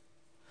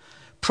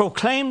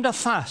 proclaimed a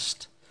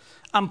fast,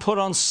 and put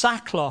on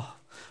sackcloth,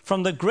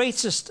 from the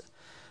greatest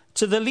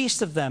to the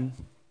least of them.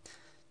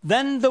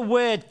 Then the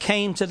word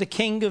came to the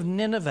king of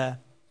Nineveh,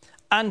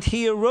 and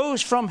he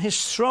arose from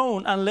his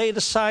throne and laid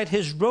aside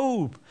his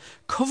robe,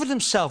 covered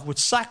himself with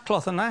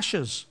sackcloth and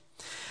ashes.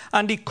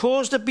 And he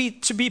caused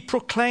it to be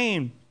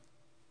proclaimed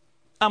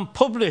and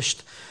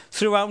published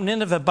throughout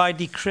Nineveh by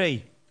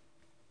decree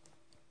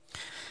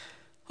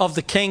of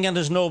the king and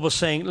his nobles,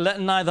 saying, Let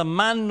neither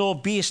man nor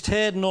beast,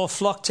 herd nor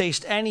flock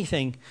taste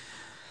anything.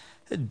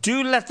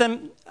 Do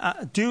not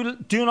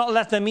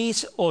let them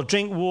eat or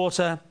drink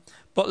water,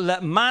 but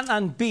let man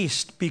and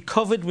beast be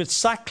covered with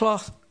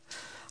sackcloth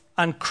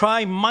and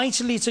cry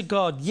mightily to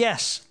God.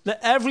 Yes, let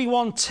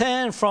everyone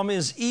turn from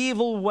his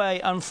evil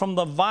way and from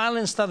the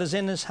violence that is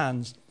in his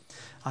hands.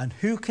 And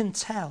who can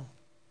tell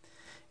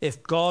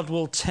if God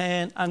will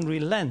turn and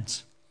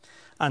relent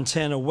and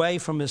turn away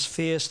from his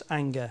fierce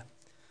anger,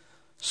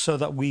 so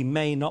that we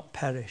may not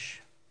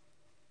perish?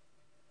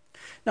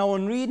 Now,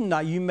 on reading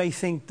that, you may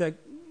think that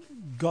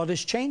God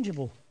is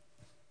changeable.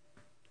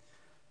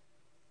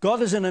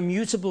 God is an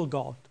immutable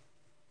God.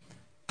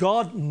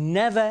 God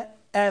never,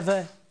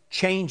 ever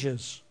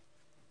changes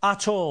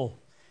at all.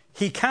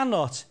 He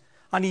cannot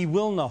and he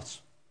will not.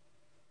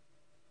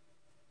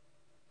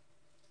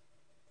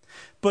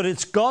 But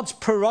it's God's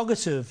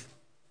prerogative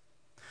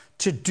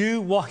to do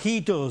what he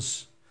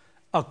does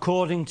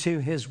according to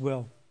his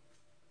will.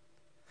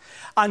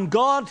 And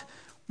God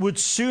would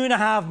sooner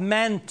have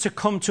men to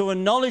come to a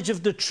knowledge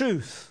of the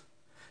truth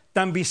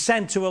than be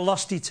sent to a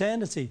lost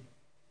eternity.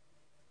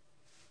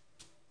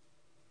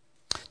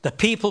 The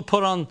people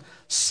put on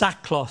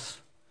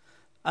sackcloth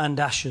and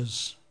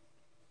ashes.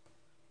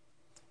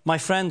 My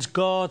friends,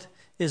 God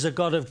is a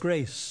God of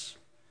grace.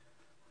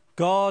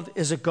 God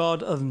is a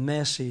God of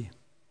mercy.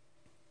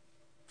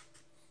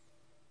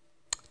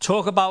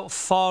 Talk about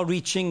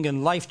far-reaching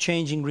and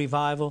life-changing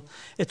revival.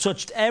 It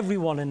touched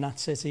everyone in that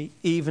city,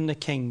 even the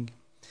king.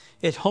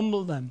 It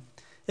humbled them.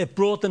 It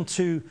brought them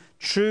to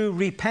true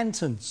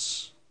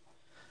repentance.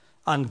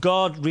 And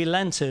God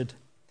relented.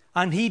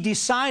 And he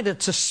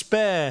decided to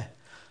spare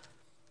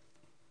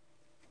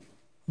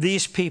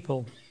these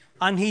people.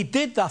 And he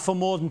did that for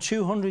more than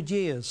 200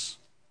 years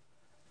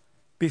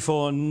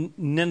before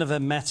Nineveh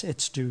met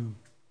its doom.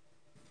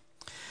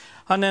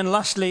 And then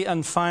lastly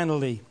and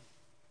finally,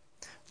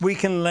 we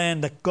can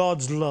learn that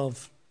God's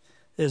love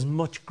is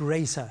much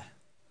greater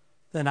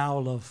than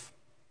our love.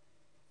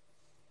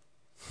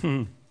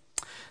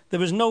 There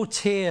was no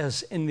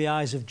tears in the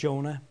eyes of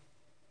Jonah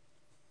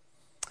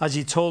as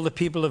he told the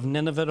people of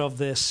Nineveh of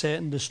their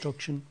certain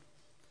destruction.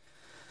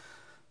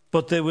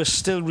 But there was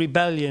still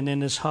rebellion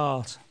in his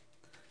heart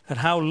at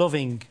how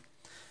loving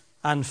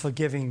and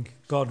forgiving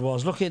God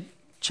was. Look at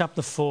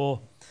chapter 4,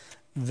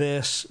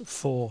 verse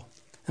 4.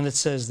 And it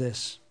says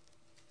this: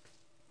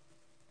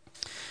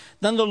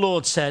 Then the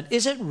Lord said,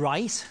 Is it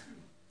right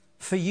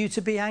for you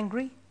to be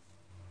angry?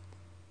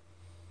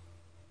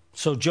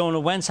 So Jonah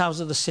went out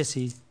of the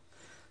city,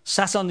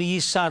 sat on the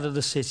east side of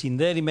the city, and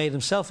there he made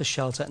himself a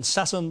shelter and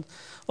sat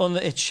under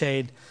its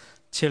shade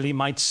till he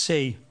might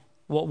see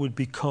what would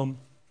become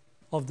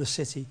of the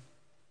city.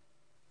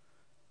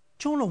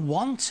 Jonah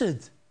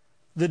wanted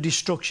the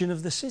destruction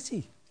of the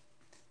city.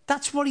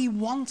 That's what he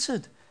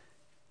wanted.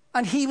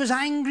 And he was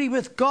angry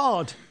with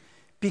God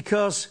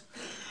because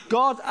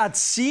God had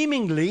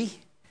seemingly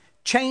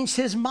changed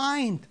his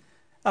mind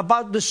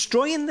about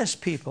destroying this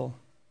people.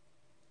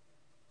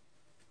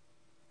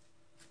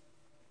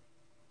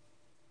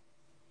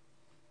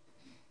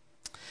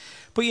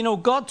 But you know,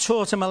 God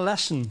taught him a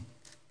lesson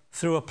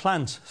through a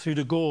plant, through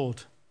the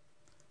gourd,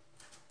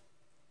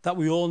 that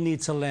we all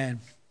need to learn.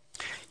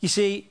 You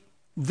see,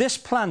 this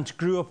plant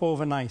grew up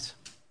overnight.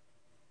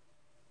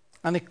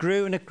 And it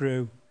grew and it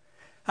grew.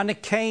 And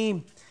it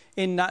came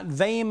in that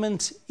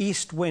vehement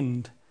east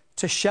wind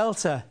to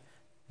shelter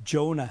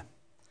Jonah.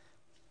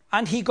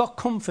 And he got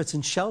comfort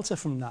and shelter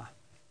from that.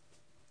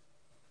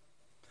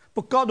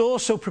 But God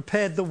also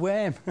prepared the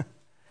worm.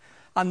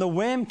 And the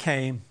worm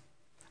came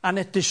and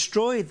it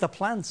destroyed the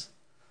plant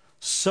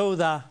so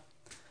that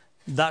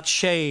that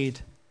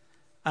shade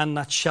and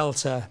that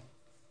shelter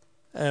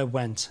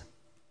went.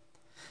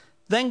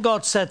 Then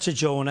God said to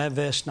Jonah,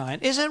 verse 9,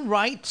 is it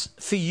right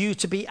for you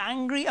to be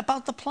angry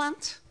about the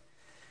plant?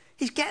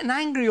 He's getting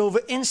angry over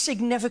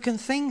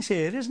insignificant things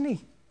here, isn't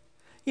he?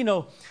 You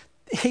know,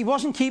 he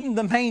wasn't keeping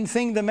the main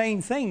thing the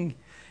main thing.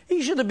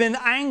 He should have been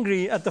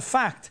angry at the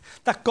fact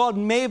that God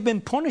may have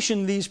been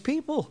punishing these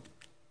people.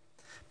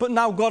 But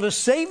now God is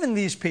saving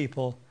these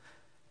people.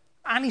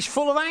 And he's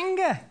full of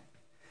anger.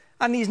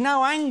 And he's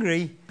now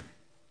angry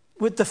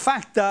with the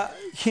fact that,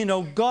 you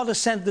know, God has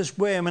sent this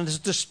worm and has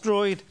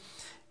destroyed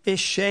his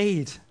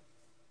shade.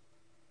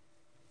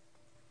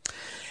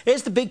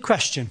 Here's the big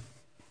question.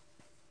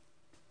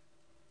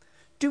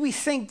 Do we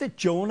think that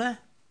Jonah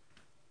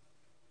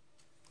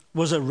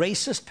was a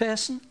racist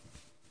person?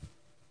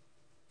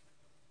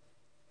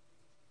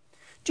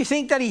 Do you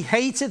think that he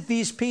hated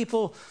these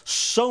people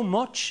so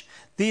much,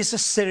 these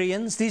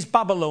Assyrians, these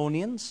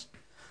Babylonians,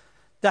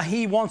 that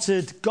he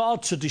wanted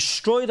God to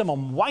destroy them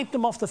and wipe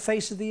them off the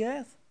face of the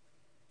earth?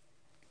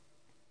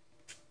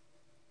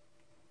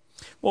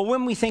 Well,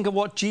 when we think of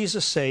what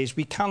Jesus says,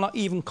 we cannot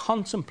even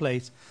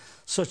contemplate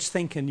such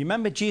thinking. You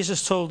remember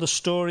Jesus told the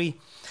story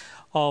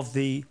of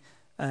the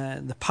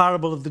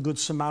parable of the Good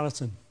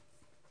Samaritan.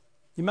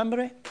 You remember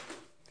it?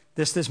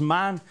 There's this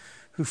man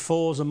who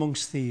falls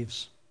amongst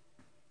thieves.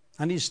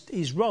 And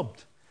he's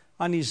robbed.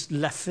 And he's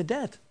left for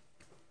dead.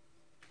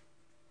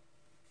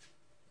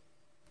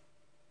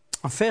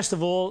 And first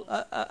of all,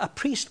 a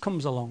priest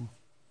comes along.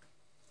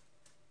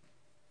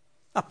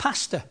 A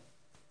pastor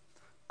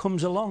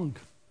comes along.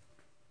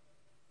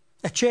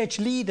 A church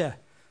leader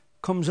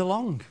comes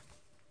along.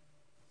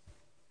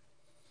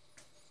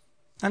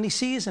 And he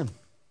sees him.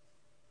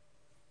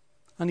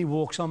 And he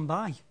walks on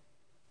by.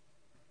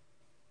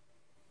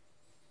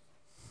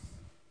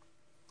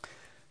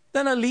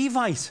 Then a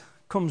Levite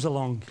comes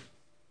along.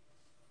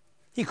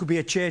 He could be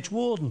a church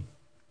warden.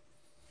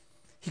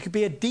 He could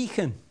be a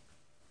deacon.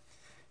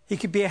 He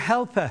could be a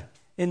helper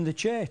in the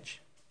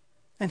church.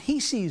 And he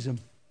sees him.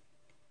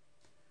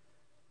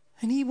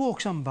 And he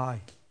walks on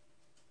by.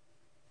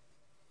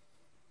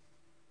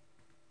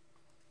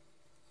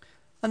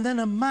 And then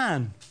a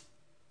man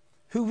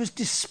who was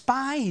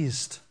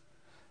despised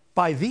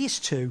by these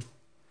two,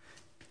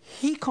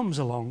 he comes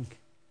along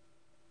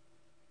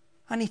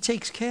and he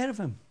takes care of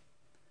him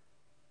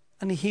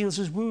and he heals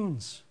his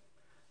wounds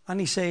and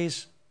he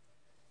says,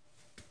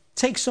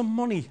 take some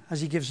money,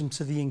 as he gives them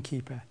to the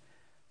innkeeper,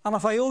 and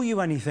if I owe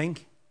you anything,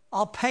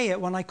 I'll pay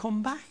it when I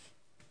come back.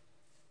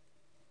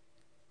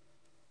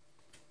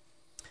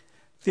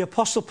 The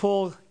Apostle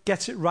Paul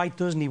gets it right,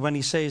 doesn't he, when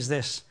he says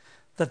this,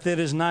 that there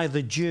is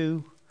neither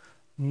Jew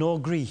nor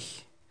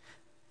Greek.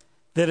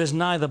 There is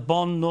neither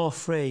bond nor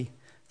free.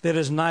 There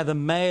is neither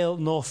male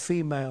nor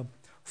female,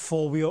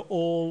 for we are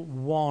all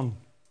one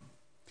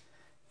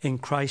in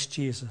Christ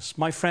Jesus.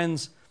 My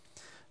friends,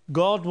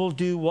 God will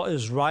do what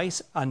is right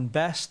and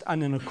best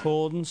and in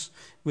accordance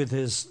with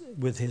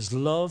his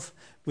love,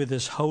 with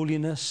his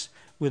holiness,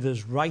 with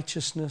his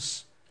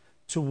righteousness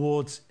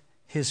towards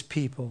his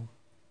people.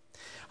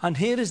 And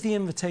here is the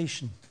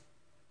invitation.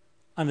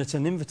 And it's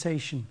an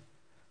invitation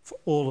for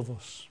all of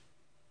us.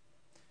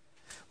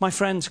 My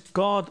friends,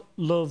 God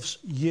loves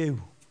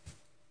you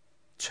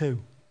too.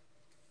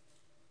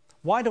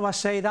 Why do I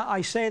say that?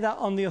 I say that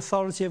on the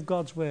authority of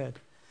God's word.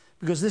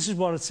 Because this is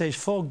what it says.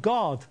 For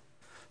God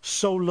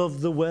so loved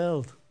the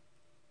world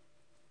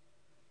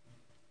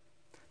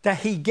that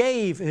he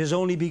gave his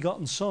only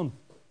begotten Son,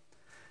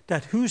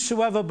 that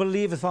whosoever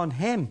believeth on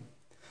him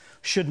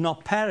should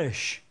not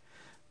perish,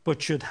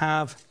 but should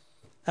have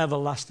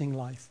everlasting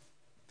life.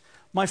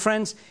 My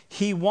friends,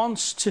 he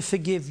wants to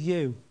forgive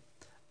you,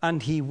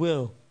 and he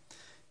will,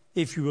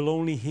 if you will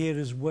only hear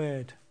his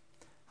word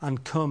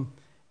and come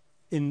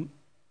in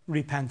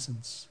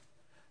repentance.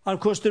 And of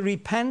course, the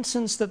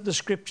repentance that the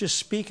scriptures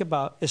speak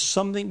about is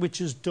something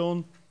which is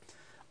done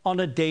on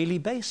a daily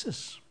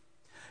basis.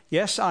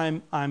 Yes,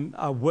 I'm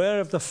aware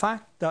of the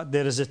fact that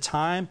there is a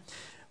time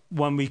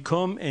when we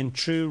come in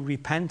true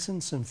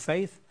repentance and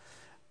faith,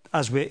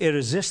 as we're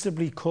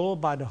irresistibly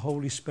called by the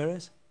Holy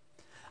Spirit.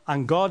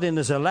 And God, in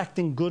his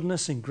electing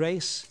goodness and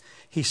grace,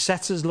 he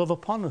sets his love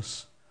upon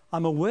us.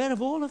 I'm aware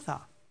of all of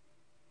that.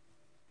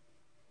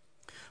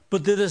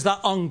 But there is that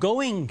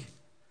ongoing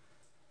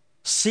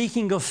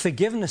seeking of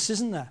forgiveness,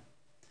 isn't there?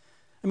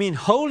 I mean,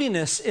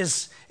 holiness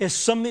is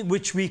something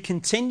which we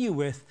continue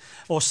with,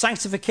 or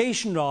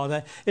sanctification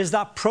rather, is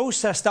that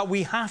process that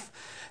we have.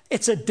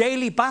 It's a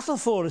daily battle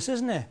for us,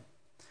 isn't it?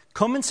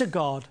 coming to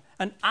God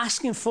and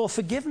asking for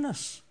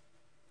forgiveness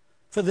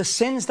for the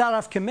sins that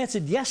I've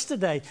committed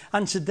yesterday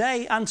and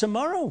today and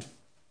tomorrow.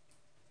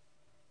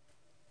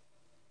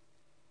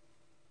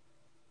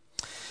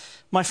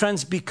 My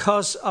friends,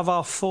 because of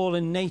our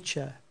fallen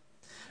nature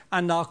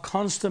and our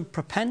constant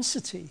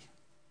propensity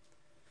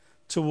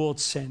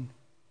towards sin,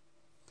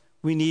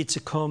 we need to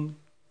come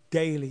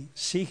daily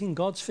seeking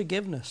God's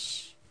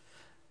forgiveness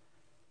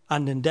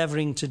and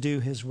endeavouring to do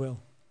his will.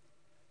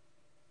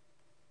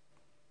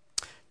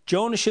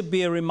 Jonah should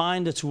be a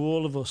reminder to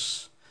all of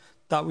us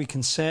that we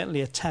can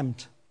certainly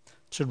attempt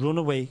to run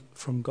away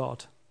from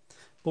God,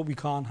 but we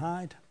can't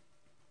hide.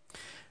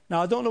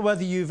 Now, I don't know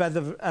whether you've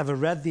ever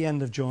read the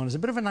end of Jonah. There's a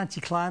bit of an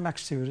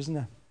anticlimax to it, isn't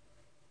there?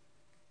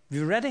 Are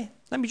you ready?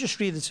 Let me just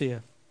read it to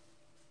you.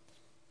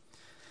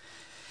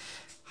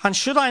 And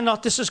should I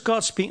not, this is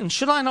God speaking,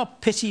 should I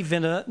not pity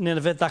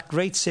Nineveh, that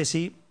great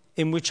city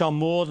in which are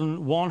more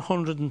than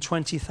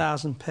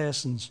 120,000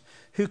 persons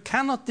who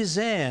cannot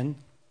discern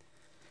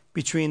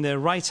between their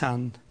right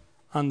hand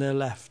and their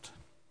left,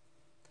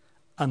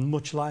 and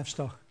much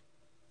livestock?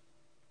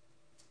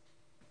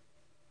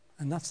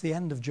 And that's the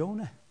end of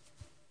Jonah.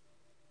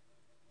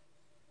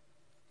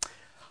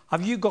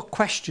 Have you got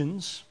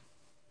questions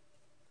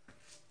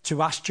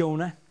to ask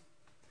Jonah?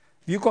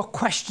 Have you got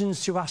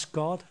questions to ask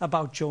God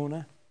about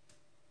Jonah?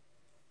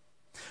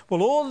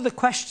 Well, all of the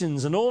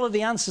questions and all of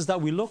the answers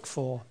that we look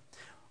for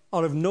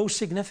are of no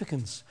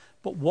significance.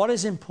 But what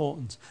is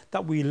important?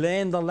 That we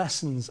learn the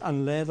lessons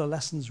and learn the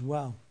lessons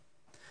well.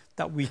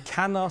 That we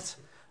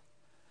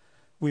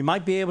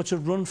might be able to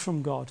run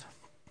from God,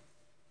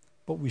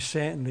 but we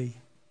certainly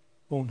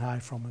won't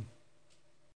hide from him.